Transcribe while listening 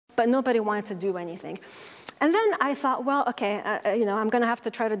but nobody wanted to do anything. And then I thought, well, okay, I'm going to have to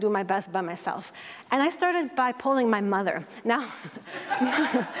try to do my best by myself. And I started by polling my mother. Now,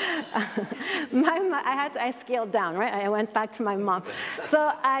 I scaled down, right? I went back to my mom. So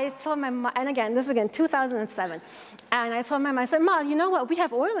I told my mom, and again, this is 2007. And I told my mom, I said, Mom, you know what? We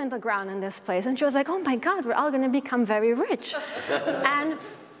have oil in the ground in this place. And she was like, oh my God, we're all going to become very rich.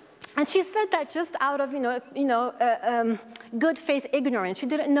 And she said that just out of, good faith ignorance. She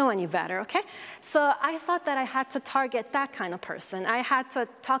didn't know any better, okay? So I thought that I had to target that kind of person. I had to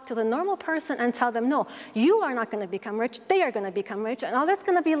talk to the normal person and tell them, no, you are not going to become rich. They are going to become rich. And all that's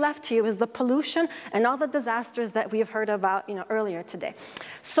going to be left to you is the pollution and all the disasters that we've heard about, earlier today.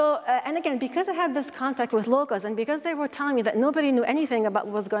 So, and again, because I had this contact with locals and because they were telling me that nobody knew anything about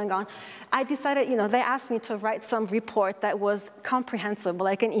what was going on, I decided, they asked me to write some report that was comprehensible,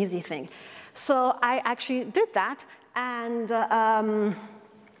 like an easy thing. So I actually did that, and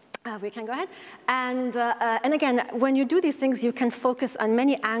we can go ahead. And again, when you do these things, you can focus on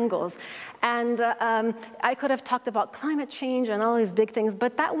many angles. And I could have talked about climate change and all these big things,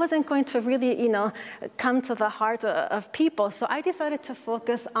 but that wasn't going to really, come to the heart of people. So I decided to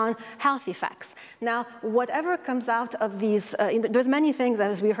focus on health effects. Now, whatever comes out of these, there's many things,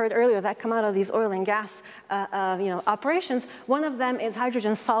 as we heard earlier, that come out of these oil and gas, operations. One of them is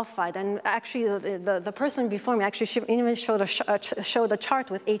hydrogen sulfide. And actually, the person before me actually even showed a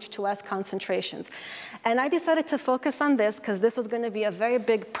chart with H2S concentrations. And I decided to focus on this because this was going to be a very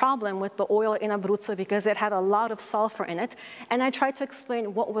big problem with the oil in Abruzzo because it had a lot of sulfur in it. And I tried to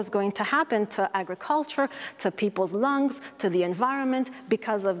explain what was going to happen to agriculture, to people's lungs, to the environment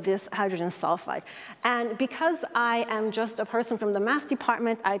because of this hydrogen sulfide. And because I am just a person from the math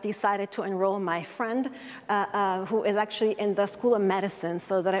department, I decided to enroll my friend who is actually in the School of Medicine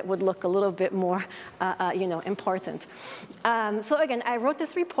so that it would look a little bit more, important. So again, I wrote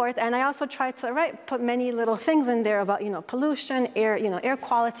this report and I also tried to put many little things in there about, pollution, air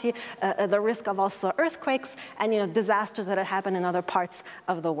quality, the risk of also earthquakes and, disasters that had happened in other parts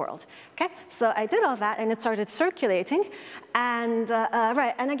of the world. Okay, so I did all that and it started circulating. And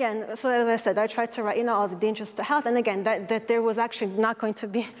and again, so as I said, I tried to write, all the dangers to health. And again, that there was actually not going to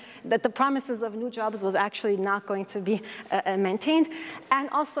be, that the promises of new jobs was actually not going to be maintained. And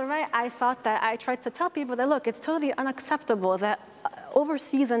also, I thought that I tried to tell people that, look, it's totally unacceptable that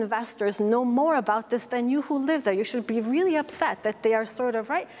overseas investors know more about this than you who live there. You should be really upset that they are sort of,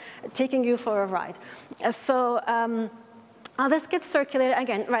 taking you for a ride. This gets circulated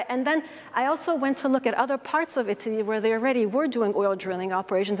again, and then I also went to look at other parts of Italy where they already were doing oil drilling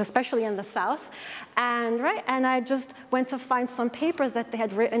operations, especially in the south, and I just went to find some papers that they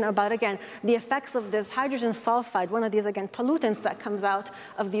had written about, again, the effects of this hydrogen sulfide, one of these, again, pollutants that comes out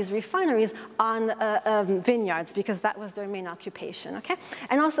of these refineries on vineyards, because that was their main occupation, okay?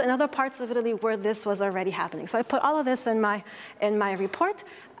 And also in other parts of Italy where this was already happening. So I put all of this in my report.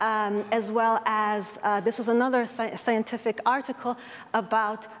 As well as this was another scientific article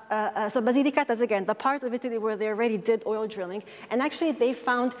about, so Basilicata is, again, the part of Italy where they already did oil drilling, and actually they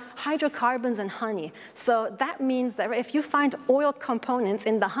found hydrocarbons in honey. So that means that if you find oil components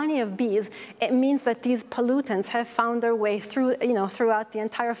in the honey of bees, it means that these pollutants have found their way through, throughout the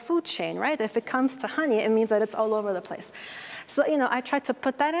entire food chain, right? If it comes to honey, it means that it's all over the place. So, I tried to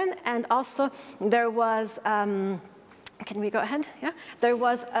put that in, and also there was, can we go ahead? Yeah. There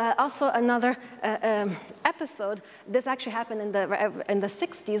was also another episode. This actually happened in the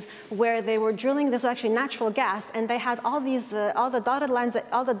 60s, where they were drilling. This was actually natural gas, and they had all these, all the dotted lines.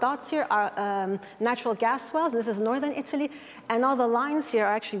 All the dots here are natural gas wells. This is northern Italy, and all the lines here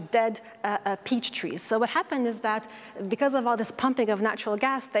are actually dead peach trees. So what happened is that because of all this pumping of natural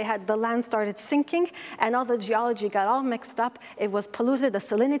gas, the land started sinking, and all the geology got all mixed up. It was polluted. The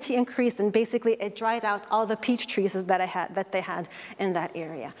salinity increased, and basically it dried out all the peach trees that they had in that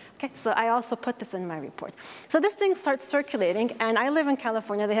area. Okay, so I also put this in my report. So this thing starts circulating, and I live in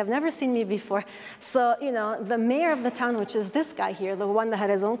California. They have never seen me before. So, the mayor of the town, which is this guy here, the one that had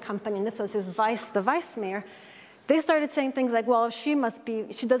his own company, and this was his the vice mayor, they started saying things like, well, she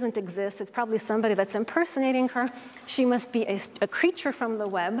doesn't exist. It's probably somebody that's impersonating her. She must be a creature from the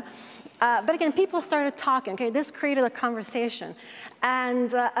web. But again, people started talking. Okay, this created a conversation.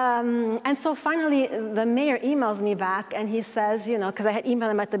 And so finally, the mayor emails me back, and he says, because I had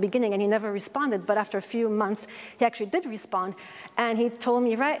emailed him at the beginning, and he never responded, but after a few months, he actually did respond. And he told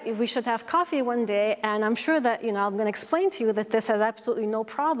me, we should have coffee one day, and I'm sure that, I'm going to explain to you that this has absolutely no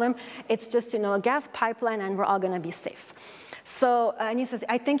problem. It's just, a gas pipeline, and we're all going to be safe. So, and he says,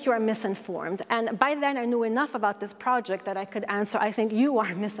 I think you are misinformed. And by then, I knew enough about this project that I could answer, I think you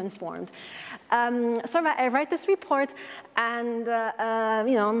are misinformed. So I write this report, and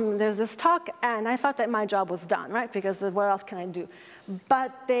you know, there's this talk, and I thought that my job was done, right? Because what else can I do?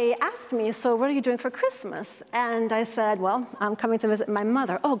 But they asked me, so what are you doing for Christmas? And I said, well, I'm coming to visit my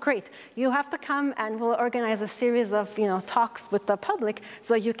mother. Oh, great. You have to come, and we'll organize a series of, you know, talks with the public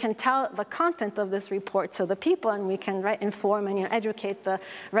so you can tell the content of this report to the people, and we can, right, inform and, you know, educate the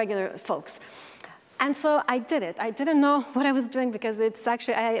regular folks. And so I did it. I didn't know what I was doing because it's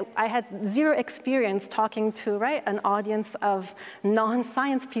actually, I had zero experience talking to, right, an audience of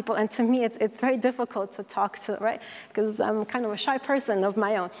non-science people. And to me, it's very difficult to talk to, right, because I'm kind of a shy person of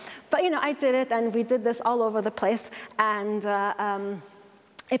my own. But, you know, I did it, and we did this all over the place. And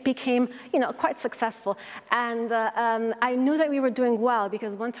it became, you know, quite successful. And I knew that we were doing well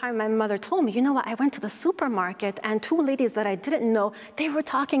because one time my mother told me, you know what, I went to the supermarket and two ladies that I didn't know, they were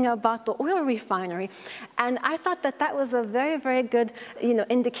talking about the oil refinery. And I thought that that was a very, very good, you know,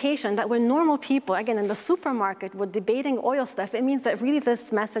 indication that when normal people, again, in the supermarket were debating oil stuff, it means that really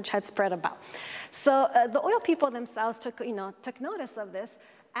this message had spread about. So the oil people themselves took notice of this.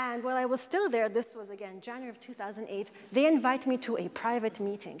 And while I was still there, this was, again, January of 2008, they invited me to a private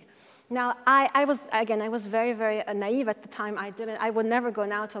meeting. Now, I was very, very naive at the time. I would never go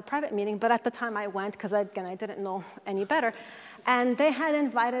now to a private meeting, but at the time I went because, again, I didn't know any better. And they had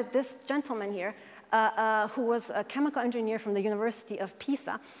invited this gentleman here, who was a chemical engineer from the University of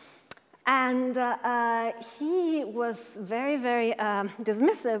Pisa. And he was very, very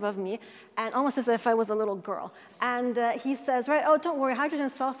dismissive of me, and almost as if I was a little girl. And he says, right, oh, don't worry,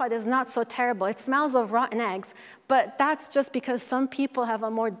 hydrogen sulfide is not so terrible. It smells of rotten eggs, but that's just because some people have a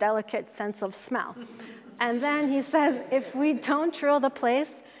more delicate sense of smell. And then he says, if we don't drill the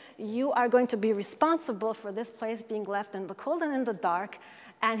place, you are going to be responsible for this place being left in the cold and in the dark.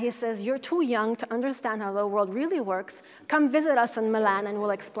 And he says, you're too young to understand how the world really works. Come visit us in Milan, and we'll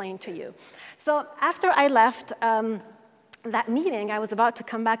explain to you. So after I left that meeting, I was about to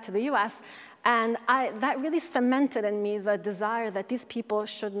come back to the US, and that really cemented in me the desire that these people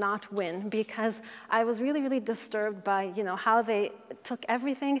should not win, because I was really, really disturbed by, you know, how they took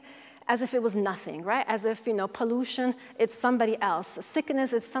everything as if it was nothing, right? As if, you know, pollution, it's somebody else.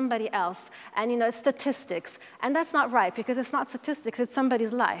 Sickness, it's somebody else. And, you know, it's statistics. And that's not right, because it's not statistics, it's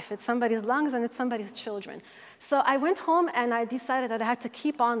somebody's life. It's somebody's lungs, and it's somebody's children. So I went home, and I decided that I had to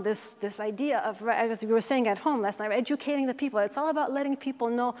keep on this idea of, as we were saying at home last night, educating the people. It's all about letting people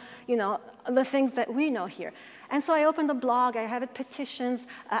know, you know, the things that we know here. And so I opened a blog, I had petitions,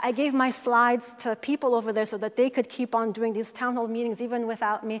 I gave my slides to people over there so that they could keep on doing these town hall meetings even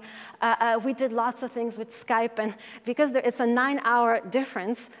without me. We did lots of things with Skype, and because it's a 9-hour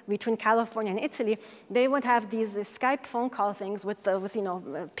difference between California and Italy, they would have these Skype phone call things with you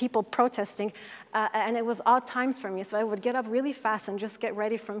know, people protesting, and it was odd times for me, so I would get up really fast and just get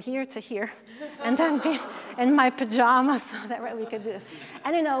ready from here to here, and then be in my pajamas so that we could do this.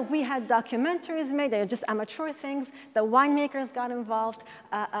 And you know, we had documentaries made, they were just amateur things. The winemakers got involved,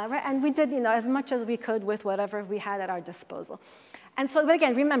 right? And we did, you know, as much as we could with whatever we had at our disposal. And so, but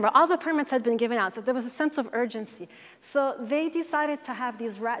again, remember, all the permits had been given out, so there was a sense of urgency. So they decided to have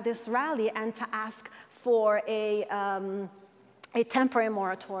this rally and to ask for a temporary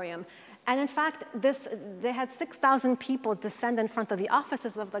moratorium. And in fact, they had 6,000 people descend in front of the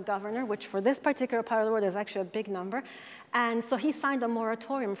offices of the governor, which for this particular part of the world is actually a big number. And so he signed a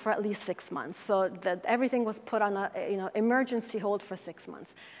moratorium for at least 6 months. So that everything was put on a, you know, emergency hold for 6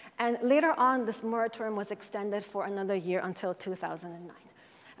 months. And later on, this moratorium was extended for another year until 2009.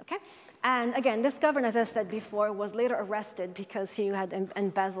 Okay? And again, this governor, as I said before, was later arrested because he had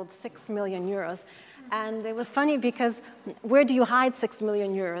embezzled 6 million euros. And it was funny because where do you hide 6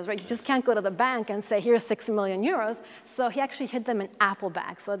 million euros, right? You just can't go to the bank and say, here's 6 million euros. So he actually hid them in Apple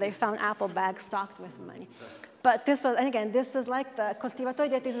bags. So they found Apple bags stocked with money. But this was, and again, this is like the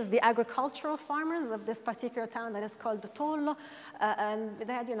coltivatori, this is the agricultural farmers of this particular town that is called the Tollo. And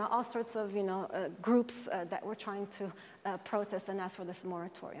they had, you know, all sorts of, you know, groups that were trying to protest and ask for this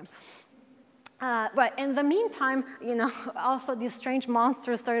moratorium. But in the meantime, you know, also these strange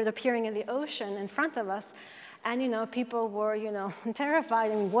monsters started appearing in the ocean in front of us. And, you know, people were, you know,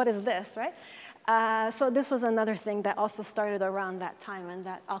 terrified. I mean, what is this, right? So this was another thing that also started around that time, and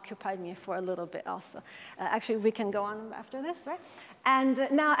that occupied me for a little bit also. Actually, we can go on after this, right? And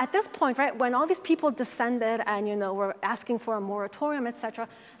now at this point, right, when all these people descended and, you know, were asking for a moratorium, et cetera,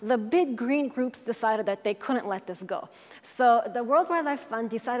 the big green groups decided that they couldn't let this go. So the World Wildlife Fund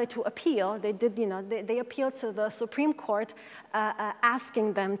decided to appeal. They did, you know, they appealed to the Supreme Court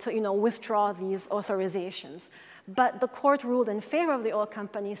asking them to, you know, withdraw these authorizations. But the court ruled in favor of the oil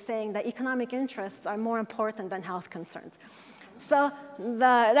companies, saying that economic interests are more important than health concerns. So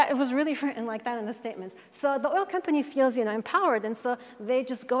that was really written like that in the statements. So the oil company feels, empowered, and so they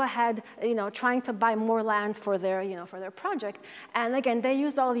just go ahead, trying to buy more land for their, for their project. And again, they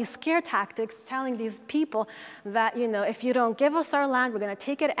use all these scare tactics, telling these people that, if you don't give us our land, we're going to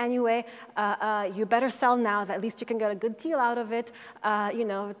take it anyway. You better sell now. That at least you can get a good deal out of it.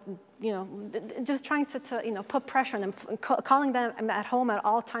 Just trying to put pressure on them, calling them at home at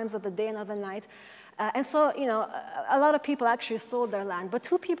all times of the day and of the night. And so, a lot of people actually sold their land, but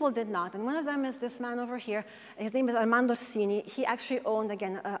 2 people did not. And one of them is this man over here. His name is Armando Orsini. He actually owned,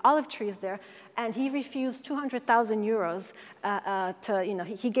 again, olive trees there, and he refused 200,000 euros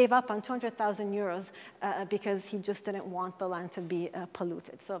he gave up on 200,000 euros because he just didn't want the land to be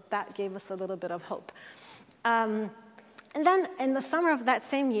polluted. So that gave us a little bit of hope. And then in the summer of that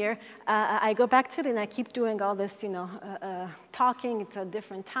same year, I go back to it and I keep doing all this, talking to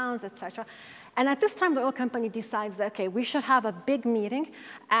different towns, etc. And at this time, the oil company decides that, okay, we should have a big meeting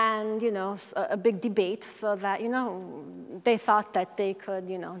and, a big debate so that, they thought that they could,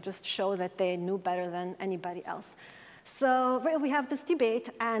 just show that they knew better than anybody else. So we have this debate,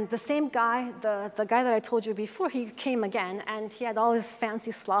 and the same guy, the guy that I told you before, he came again, and he had all his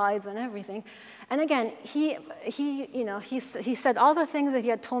fancy slides and everything. And again, he said all the things that he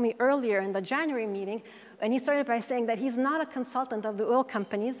had told me earlier in the January meeting, and he started by saying that he's not a consultant of the oil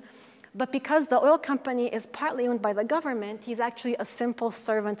companies, but because the oil company is partly owned by the government, he's actually a simple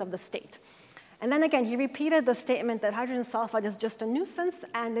servant of the state. And then again, he repeated the statement that hydrogen sulfide is just a nuisance,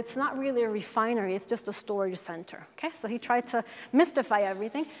 and it's not really a refinery, it's just a storage center. Okay? So he tried to mystify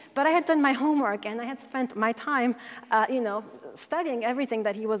everything, but I had done my homework, and I had spent my time, studying everything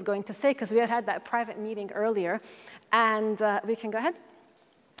that he was going to say, because we had that private meeting earlier. And we can go ahead.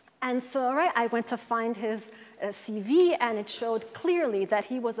 And so, I went to find his CV, and it showed clearly that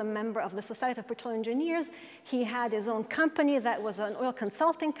he was a member of the Society of Petroleum Engineers. He had his own company that was an oil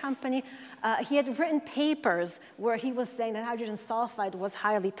consulting company. He had written papers where he was saying that hydrogen sulfide was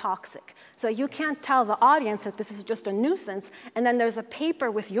highly toxic. So you can't tell the audience that this is just a nuisance, and then there's a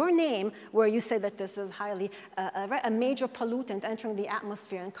paper with your name where you say that this is highly, a major pollutant entering the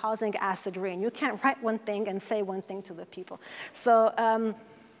atmosphere and causing acid rain. You can't write one thing and say one thing to the people. So,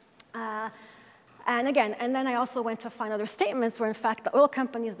 and then I also went to find other statements where, in fact, the oil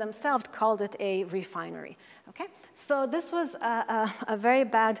companies themselves called it a refinery. Okay? So this was a very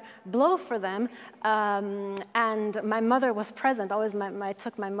bad blow for them, and my mother was present. Always, I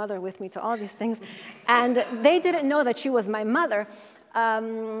took my mother with me to all these things, and they didn't know that she was my mother.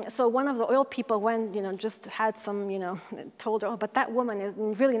 So one of the oil people went, just had some, told her, oh, but that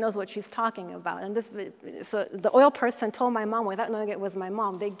woman really knows what she's talking about. And so the oil person told my mom, without knowing it was my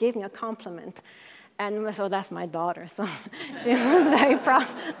mom, they gave me a compliment. And so that's my daughter. So she was very proud.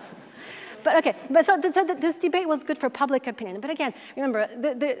 But okay, so this debate was good for public opinion. But again, remember,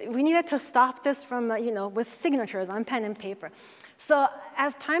 we needed to stop this from, with signatures on pen and paper. So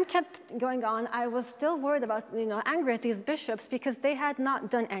as time kept going on, I was still worried about, angry at these bishops because they had not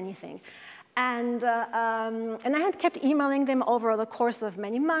done anything. And I had kept emailing them over the course of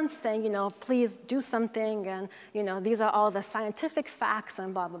many months saying, please do something, and, these are all the scientific facts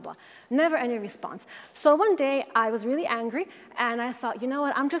and blah, blah, blah. Never any response. So one day, I was really angry, and I thought, you know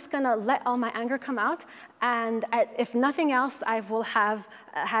what, I'm just going to let all my anger come out, and if nothing else, I will have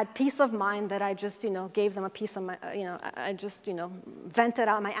had peace of mind that I just, gave them a piece of my, I just, vented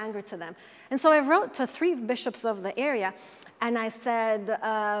out my anger to them. And so I wrote to 3 bishops of the area, and I said,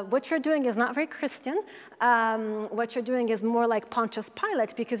 what you're doing is not very Christian. What you're doing is more like Pontius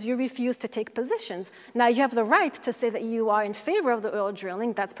Pilate because you refuse to take positions. Now, you have the right to say that you are in favor of the oil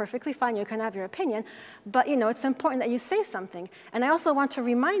drilling. That's perfectly fine. You can have your opinion. But, it's important that you say something. And I also want to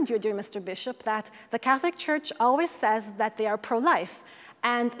remind you, dear Mr. Bishop, that the Catholic Church always says that they are pro-life.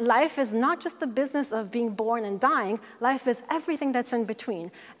 And life is not just the business of being born and dying. Life is everything that's in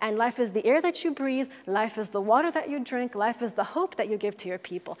between. And life is the air that you breathe. Life is the water that you drink. Life is the hope that you give to your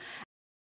people.